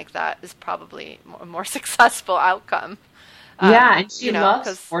cooking like that is probably a more successful outcome. And she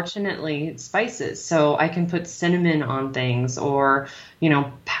loves, fortunately, spices. So I can put cinnamon on things, or,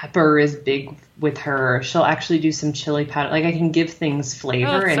 pepper is big with her. She'll actually do some chili powder. Like, I can give things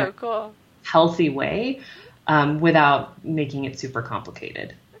flavor in a healthy way without making it super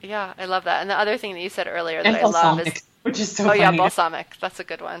complicated. Yeah, I love that. And the other thing that you said earlier that I love is... which is so funny. Yeah, balsamic. That's a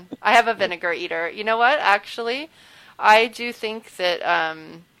good one. I have a vinegar eater. You know what? Actually, I do think that,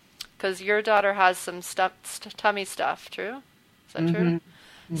 because your daughter has some tummy stuff, true? Is that true?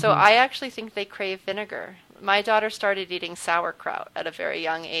 So I actually think they crave vinegar. My daughter started eating sauerkraut at a very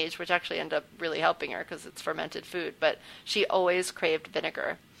young age, which actually ended up really helping her because it's fermented food, but she always craved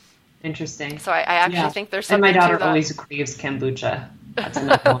vinegar. Interesting. So I actually think there's something to that. And my daughter to always craves kombucha. That's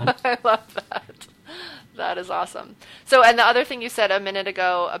another one. I love that. That is awesome. So, and the other thing you said a minute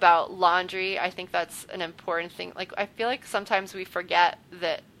ago about laundry, I think that's an important thing. Like, I feel like sometimes we forget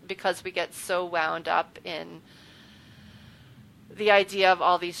that because we get so wound up in the idea of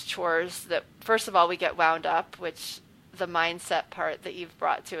all these chores that, first of all, we get wound up, which the mindset part that you've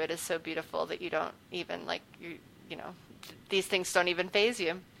brought to it is so beautiful that you don't even, like, these things don't even faze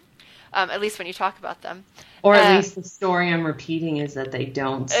you. At least when you talk about them. Or at least the story I'm repeating is that they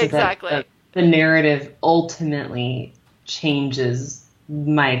don't. So exactly. That the narrative ultimately changes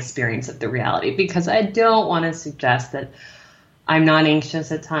my experience of the reality, because I don't want to suggest that I'm not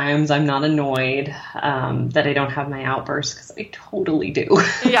anxious at times, I'm not annoyed, that I don't have my outbursts, because I totally do.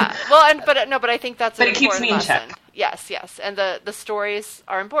 Yeah. Well, but I think that's an important lesson. But it keeps me in check. Yes. And the stories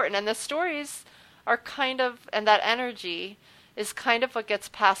are important. And the stories are kind of, and that energy is kind of what gets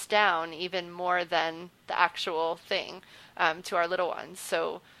passed down even more than the actual thing to our little ones.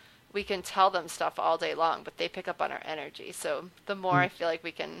 So we can tell them stuff all day long, but they pick up on our energy. So the more I feel like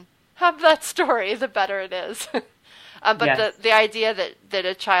we can have that story, the better it is. But yes. the idea that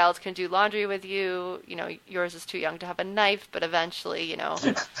a child can do laundry with you, yours is too young to have a knife, but eventually,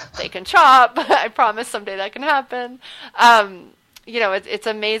 they can chop. I promise someday that can happen. It's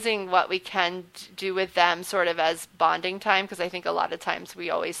amazing what we can do with them sort of as bonding time, because I think a lot of times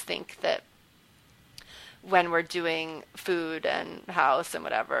we always think that when we're doing food and house and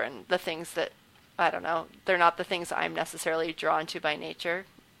whatever, and the things that, I don't know, they're not the things I'm necessarily drawn to by nature.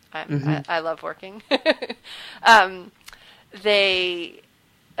 I love working. They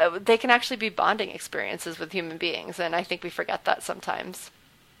can actually be bonding experiences with human beings, and I think we forget that sometimes.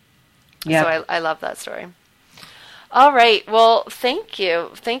 Yeah. So I love that story. All right. Well, thank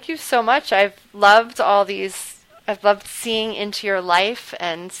you. Thank you so much. I've loved I've loved seeing into your life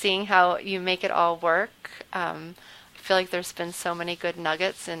and seeing how you make it all work. I feel like there's been so many good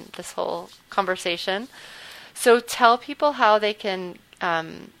nuggets in this whole conversation. So tell people how they can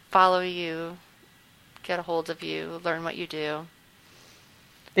follow you, get a hold of you, learn what you do.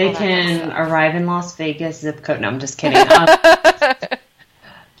 They can arrive in Las Vegas, zip code. No, I'm just kidding.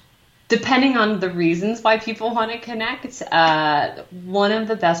 Depending on the reasons why people want to connect, one of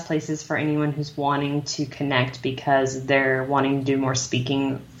the best places for anyone who's wanting to connect because they're wanting to do more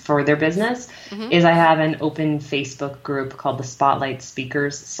speaking for their business is I have an open Facebook group called the Spotlight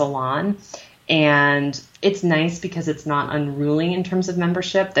Speakers Salon. And it's nice because it's not unruly in terms of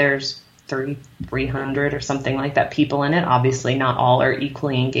membership. There's 3,300 or something like that people in it. Obviously, not all are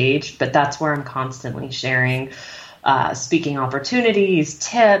equally engaged, but that's where I'm constantly sharing speaking opportunities,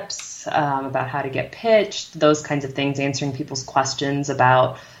 tips about how to get pitched, those kinds of things, answering people's questions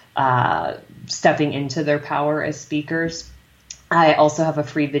about stepping into their power as speakers. I also have a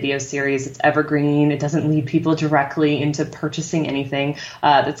free video series. It's evergreen. It doesn't lead people directly into purchasing anything.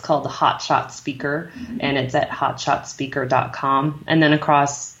 That's called the Hot Shot Speaker, and it's at hotshotspeaker.com. And then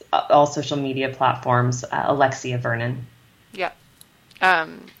across all social media platforms, Alexia Vernon. Yeah.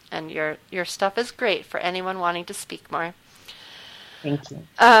 And your stuff is great for anyone wanting to speak more. Thank you.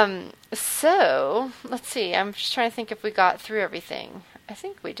 So, let's see. I'm just trying to think if we got through everything. I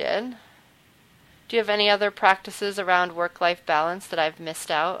think we did. Do you have any other practices around work-life balance that I've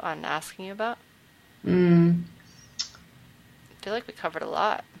missed out on asking you about? I feel like we covered a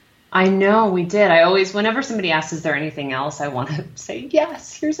lot. I know we did. I always, whenever somebody asks, is there anything else, I want to say,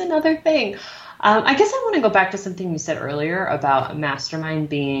 yes, here's another thing. I guess I want to go back to something you said earlier about a mastermind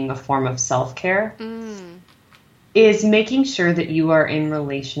being a form of self-care. Is making sure that you are in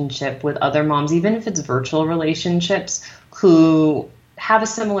relationship with other moms, even if it's virtual relationships, who have a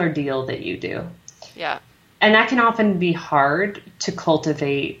similar deal that you do. Yeah. And that can often be hard to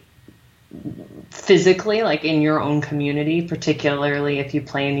cultivate physically, like in your own community, particularly if you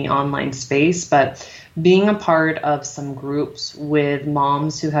play in the online space. But being a part of some groups with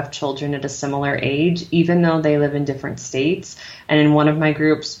moms who have children at a similar age, even though they live in different states, and in one of my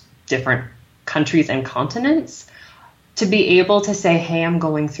groups, different countries and continents, to be able to say, hey, I'm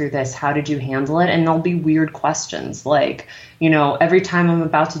going through this. How did you handle it? And there'll be weird questions like, you know, every time I'm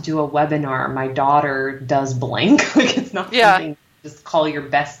about to do a webinar, my daughter does blank. Like, it's not something you just call your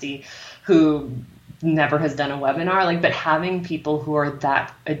bestie who never has done a webinar. Like, but having people who are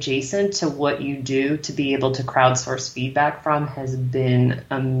that adjacent to what you do to be able to crowdsource feedback from has been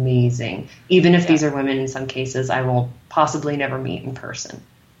amazing. Even if these are women, in some cases, I will possibly never meet in person.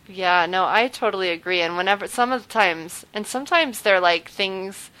 Yeah, no, I totally agree. And sometimes they're like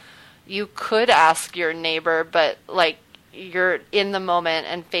things you could ask your neighbor, but like you're in the moment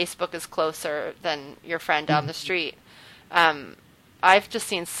and Facebook is closer than your friend down the street. I've just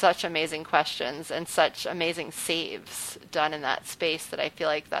seen such amazing questions and such amazing saves done in that space that I feel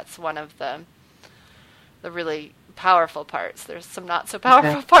like that's one of the really powerful parts. There's some not so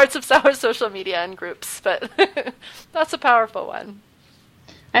powerful parts of our social media and groups, but that's a powerful one.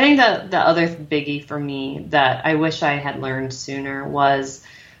 I think the other biggie for me that I wish I had learned sooner was,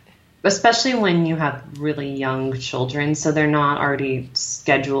 especially when you have really young children, so they're not already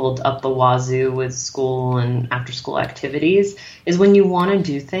scheduled up the wazoo with school and after school activities, is when you want to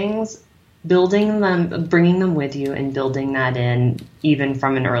do things, bringing them with you and building that in even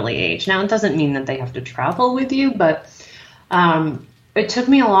from an early age. Now, it doesn't mean that they have to travel with you, but it took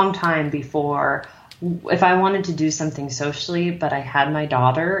me a long time before, if I wanted to do something socially, but I had my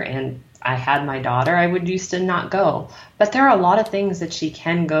daughter, I would used to not go. But there are a lot of things that she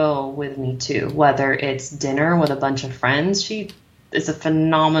can go with me to, whether it's dinner with a bunch of friends. She is a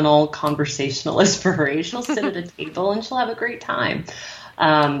phenomenal conversationalist for her age. She'll sit at a table and she'll have a great time.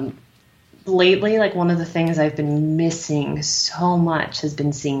 Lately, like one of the things I've been missing so much has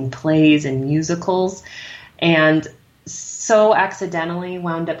been seeing plays and musicals. And so accidentally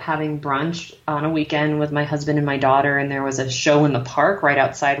wound up having brunch on a weekend with my husband and my daughter, and there was a show in the park right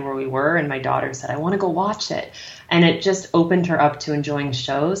outside where we were, and my daughter said, I want to go watch it. And it just opened her up to enjoying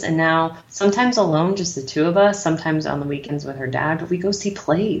shows. And now sometimes alone, just the two of us, sometimes on the weekends with her dad, but we go see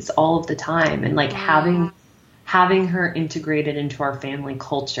plays all of the time. And like having her integrated into our family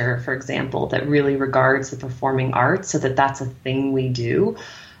culture, for example, that really regards the performing arts, so that that's a thing we do,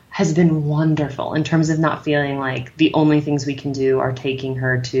 has been wonderful in terms of not feeling like the only things we can do are taking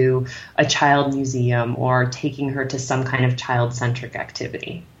her to a child museum or taking her to some kind of child-centric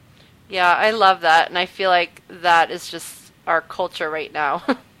activity. Yeah, I love that. And I feel like that is just our culture right now.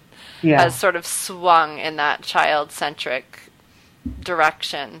 Has sort of swung in that child-centric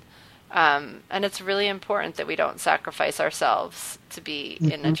direction. And it's really important that we don't sacrifice ourselves to be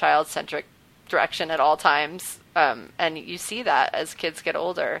in a child-centric direction at all times. And you see that as kids get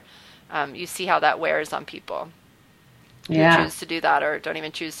older. You see how that wears on people who choose to do that or don't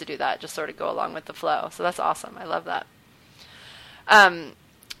even choose to do that, just sort of go along with the flow. So that's awesome. I love that.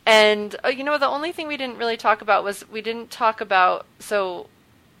 And, the only thing we didn't really talk about was so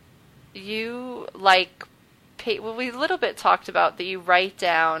you like, we a little bit talked about that you write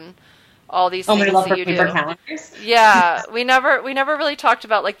down all these my things love that for you paper do. calendars. Yeah, we never really talked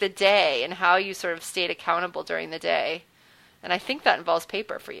about like the day and how you sort of stayed accountable during the day. And I think that involves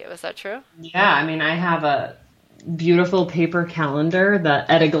paper for you. Is that true? Yeah, I mean, I have a beautiful paper calendar that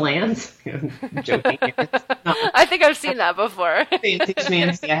at a glance, I'm joking here. I think I've seen that before. Fancy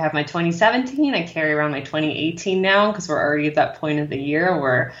schmancy. I have my 2017. I carry around my 2018 now because we're already at that point of the year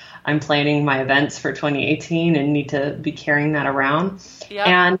where I'm planning my events for 2018 and need to be carrying that around. Yep.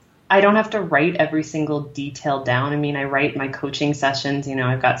 And I don't have to write every single detail down. I mean, I write my coaching sessions. You know,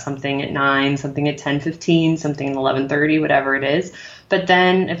 I've got something at 9, something at 10:15, something at 11:30, whatever it is. But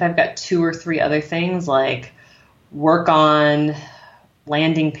then if I've got 2 or 3 other things like work on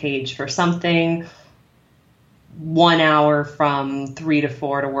landing page for something, 1 hour from 3 to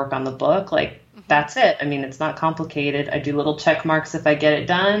 4 to work on the book, like that's it. I mean, it's not complicated. I do little check marks if I get it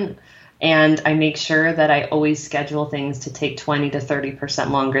done. And I make sure that I always schedule things to take 20 to 30%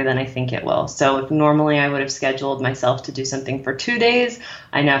 longer than I think it will. So if normally I would have scheduled myself to do something for 2 days,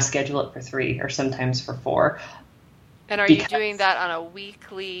 I now schedule it for 3 or sometimes for 4. And are you doing that on a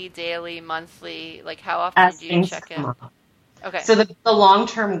weekly, daily, monthly? Like how often do you check in? Okay. So the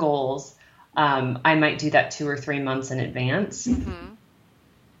long-term goals, I might do that 2 or 3 months in advance. Mm-hmm.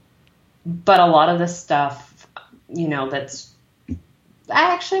 But a lot of the stuff, you know,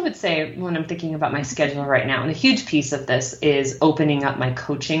 I actually would say when I'm thinking about my schedule right now, and a huge piece of this is opening up my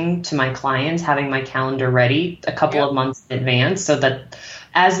coaching to my clients, having my calendar ready a couple of months in advance so that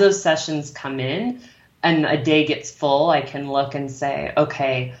as those sessions come in and a day gets full, I can look and say,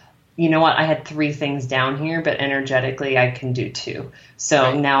 okay, you know what? I had 3 things down here, but energetically I can do 2.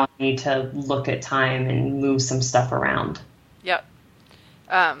 So now I need to look at time and move some stuff around. Yep.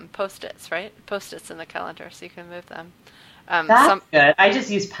 Post-its, right? Post-its in the calendar so you can move them. That's good. I just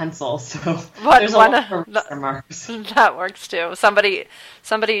use pencils, so there's a lot of marks. That works too.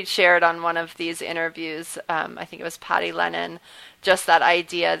 Somebody shared on one of these interviews, I think it was Patty Lennon, just that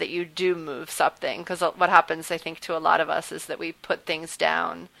idea that you do move something. Because what happens, I think, to a lot of us is that we put things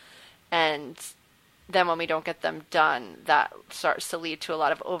down, and then when we don't get them done, that starts to lead to a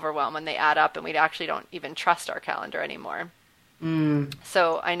lot of overwhelm, and they add up, and we actually don't even trust our calendar anymore.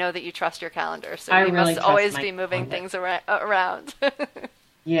 So I know that you trust your calendar, so you must always be moving things around.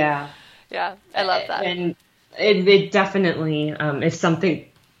 Yeah. Yeah, I love that. And it definitely, if something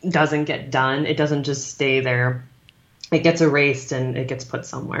doesn't get done, it doesn't just stay there. It gets erased and it gets put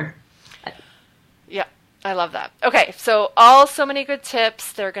somewhere. Yeah, I love that. Okay, so so many good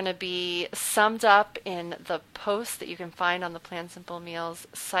tips. They're going to be summed up in the post that you can find on the Plan Simple Meals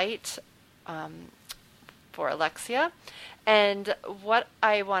site for Alexia. And what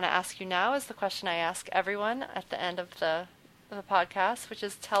I want to ask you now is the question I ask everyone at the end of the podcast, which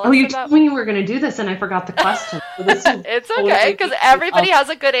is tell us about... you told me you were going to do this and I forgot the question. So it's okay, because everybody has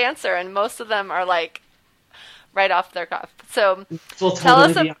a good answer and most of them are like right off their cuff. So tell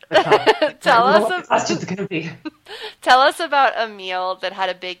us about a meal that had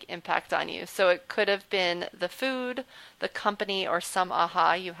a big impact on you. So it could have been the food, the company, or some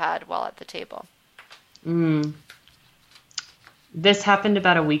aha you had while at the table. This happened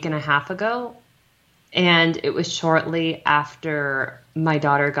about a week and a half ago, and it was shortly after my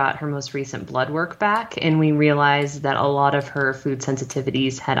daughter got her most recent blood work back, and we realized that a lot of her food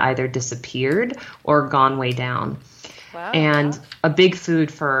sensitivities had either disappeared or gone way down. Wow. And a big food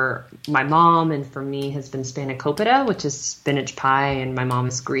for my mom and for me has been spanakopita, which is spinach pie, and my mom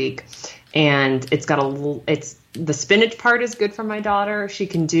is Greek. And the spinach part is good for my daughter. She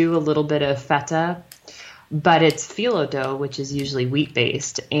can do a little bit of feta, but it's phyllo dough, which is usually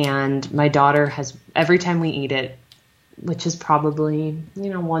wheat-based. And my daughter has, every time we eat it, which is probably,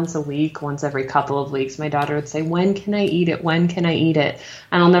 once a week, once every couple of weeks, my daughter would say, when can I eat it? When can I eat it?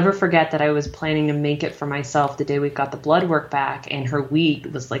 And I'll never forget that I was planning to make it for myself the day we got the blood work back, and her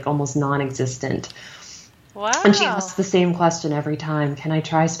wheat was like almost non-existent. Wow. And she asked the same question every time, can I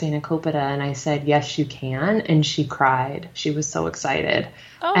try spanakopita? And I said, yes, you can. And she cried. She was so excited.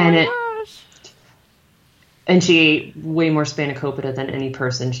 Oh, my gosh. And she ate way more spanakopita than any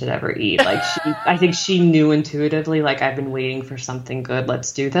person should ever eat. Like I think she knew intuitively, like, I've been waiting for something good.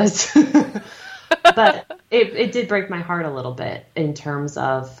 Let's do this. But it did break my heart a little bit in terms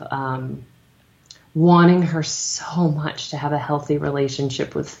of wanting her so much to have a healthy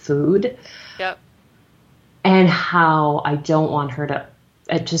relationship with food. Yep. And how I don't want her to,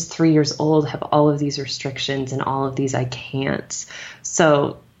 at just 3 years old, have all of these restrictions and all of these I can't.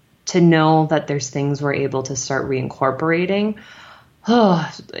 So to know that there's things we're able to start reincorporating,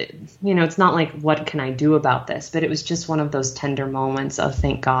 it's not like, what can I do about this? But it was just one of those tender moments of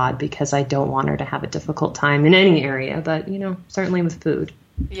thank God, because I don't want her to have a difficult time in any area, but, certainly with food.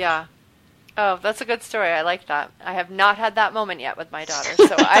 Yeah. Oh, that's a good story. I like that. I have not had that moment yet with my daughter,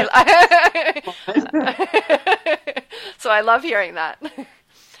 so so I love hearing that.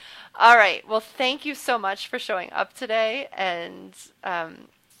 All right. Well, thank you so much for showing up today, and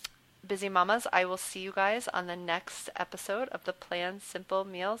Busy Mamas, I will see you guys on the next episode of the Plan Simple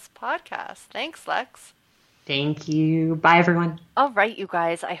Meals podcast. Thanks, Lex. Thank you. Bye, everyone. All right, you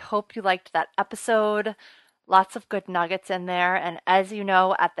guys. I hope you liked that episode. Lots of good nuggets in there. And as you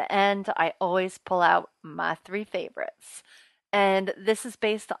know, at the end, I always pull out my 3 favorites. And this is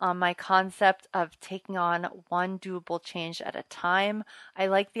based on my concept of taking on one doable change at a time. I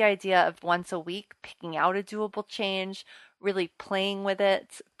like the idea of once a week picking out a doable change, really playing with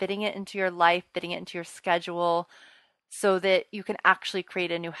it, fitting it into your life, fitting it into your schedule so that you can actually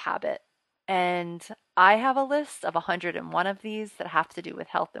create a new habit. And I have a list of 101 of these that have to do with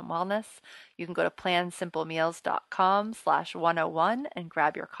health and wellness. You can go to plansimplemeals.com/101 and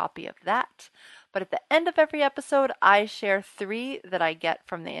grab your copy of that. But at the end of every episode, I share 3 that I get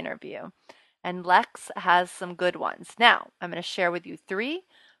from the interview. And Lex has some good ones. Now, I'm going to share with you 3,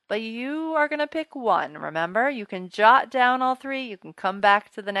 but you are going to pick one. Remember, you can jot down all 3. You can come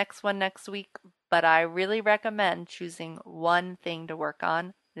back to the next one next week. But I really recommend choosing one thing to work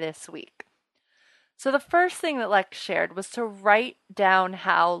on this week. So the first thing that Lex shared was to write down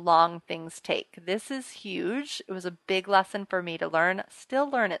how long things take. This is huge. It was a big lesson for me to learn. Still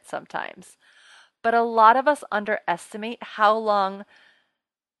learn it sometimes. But a lot of us underestimate how long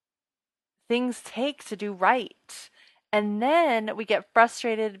things take to do right. And then we get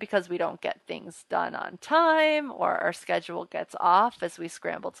frustrated because we don't get things done on time or our schedule gets off as we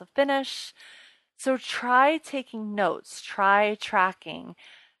scramble to finish. So try taking notes, try tracking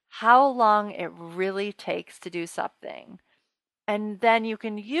how long it really takes to do something. And then you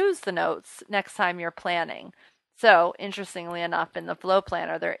can use the notes next time you're planning. So, interestingly enough, in the Flow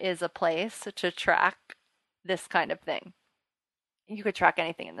Planner, there is a place to track this kind of thing. You could track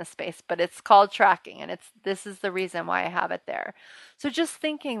anything in this space, but it's called tracking, and this is the reason why I have it there. So just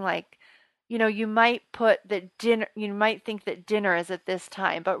thinking like, you might you might think that dinner is at this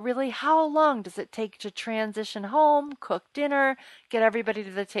time, but really how long does it take to transition home, cook dinner, get everybody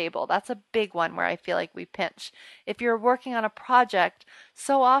to the table? That's a big one where I feel like we pinch. If you're working on a project,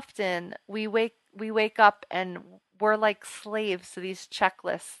 so often we wake up and we're like slaves to these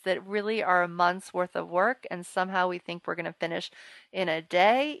checklists that really are a month's worth of work, and somehow we think we're going to finish in a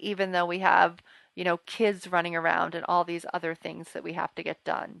day, even though we have kids running around and all these other things that we have to get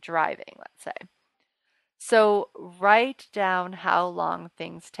done, driving, let's say. So write down how long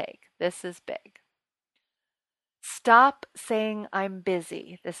things take. This is big. Stop saying I'm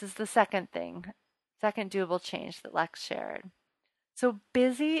busy. This is the second thing, second doable change that Lex shared. So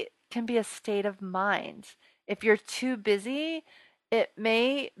busy can be a state of mind. If you're too busy, it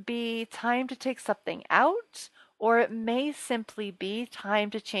may be time to take something out, or it may simply be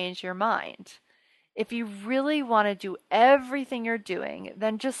time to change your mind. If you really want to do everything you're doing,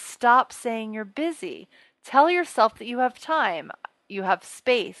 then just stop saying you're busy. Tell yourself that you have time, you have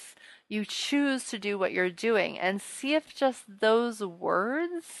space, you choose to do what you're doing, and see if just those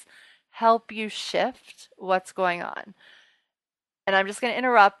words help you shift what's going on. And I'm just going to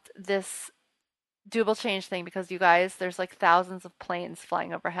interrupt this doable change thing because you guys, there's like thousands of planes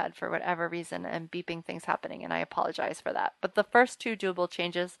flying overhead for whatever reason and beeping things happening, and I apologize for that. But the first 2 doable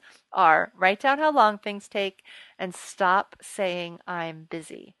changes are write down how long things take and stop saying I'm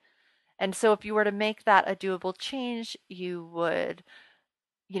busy. And so if you were to make that a doable change, you would,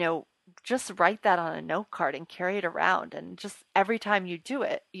 just write that on a note card and carry it around, and just every time you do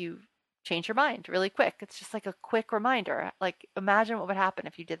it, you change your mind really quick. It's just like a quick reminder. Like imagine what would happen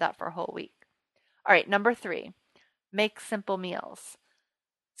if you did that for a whole week. All right, number 3, make simple meals.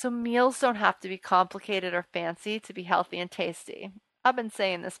 So meals don't have to be complicated or fancy to be healthy and tasty. I've been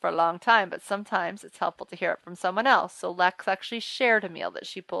saying this for a long time, but sometimes it's helpful to hear it from someone else. So Lex actually shared a meal that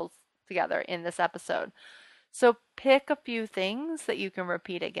she pulls together in this episode. So pick a few things that you can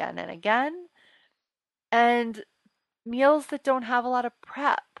repeat again and again, and meals that don't have a lot of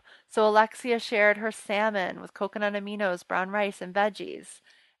prep. So Alexia shared her salmon with coconut aminos, brown rice, and veggies.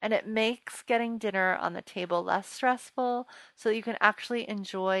 And it makes getting dinner on the table less stressful so that you can actually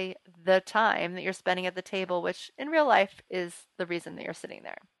enjoy the time that you're spending at the table, which in real life is the reason that you're sitting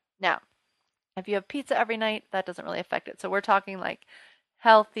there. Now, if you have pizza every night, that doesn't really affect it. So we're talking like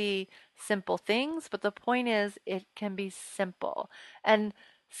healthy, simple things, but the point is it can be simple. And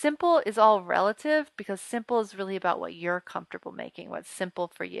simple is all relative because simple is really about what you're comfortable making, what's simple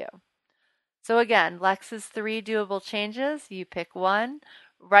for you. So again, Lex's 3 doable changes. You pick one.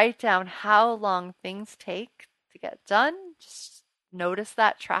 Write down how long things take to get done. Just notice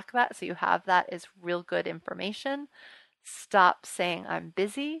that, track that, so you have that is real good information. Stop saying I'm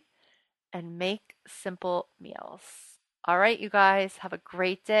busy and make simple meals. All right, you guys, have a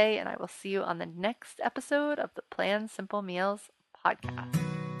great day, and I will see you on the next episode of the Plan Simple Meals podcast.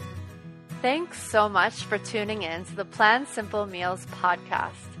 Thanks so much for tuning in to the Plan Simple Meals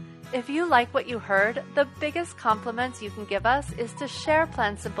podcast. If you like what you heard, the biggest compliments you can give us is to share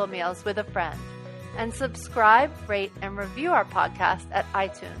Plan Simple Meals with a friend and subscribe, rate, and review our podcast at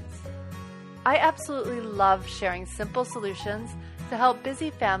iTunes. I absolutely love sharing simple solutions to help busy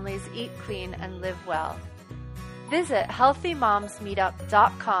families eat clean and live well. Visit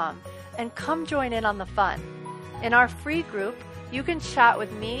healthymomsmeetup.com and come join in on the fun. In our free group, you can chat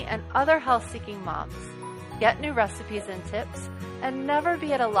with me and other health-seeking moms, get new recipes and tips, and never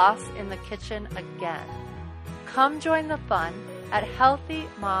be at a loss in the kitchen again. Come join the fun at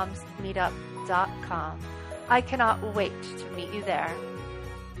healthymomsmeetup.com. I cannot wait to meet you there.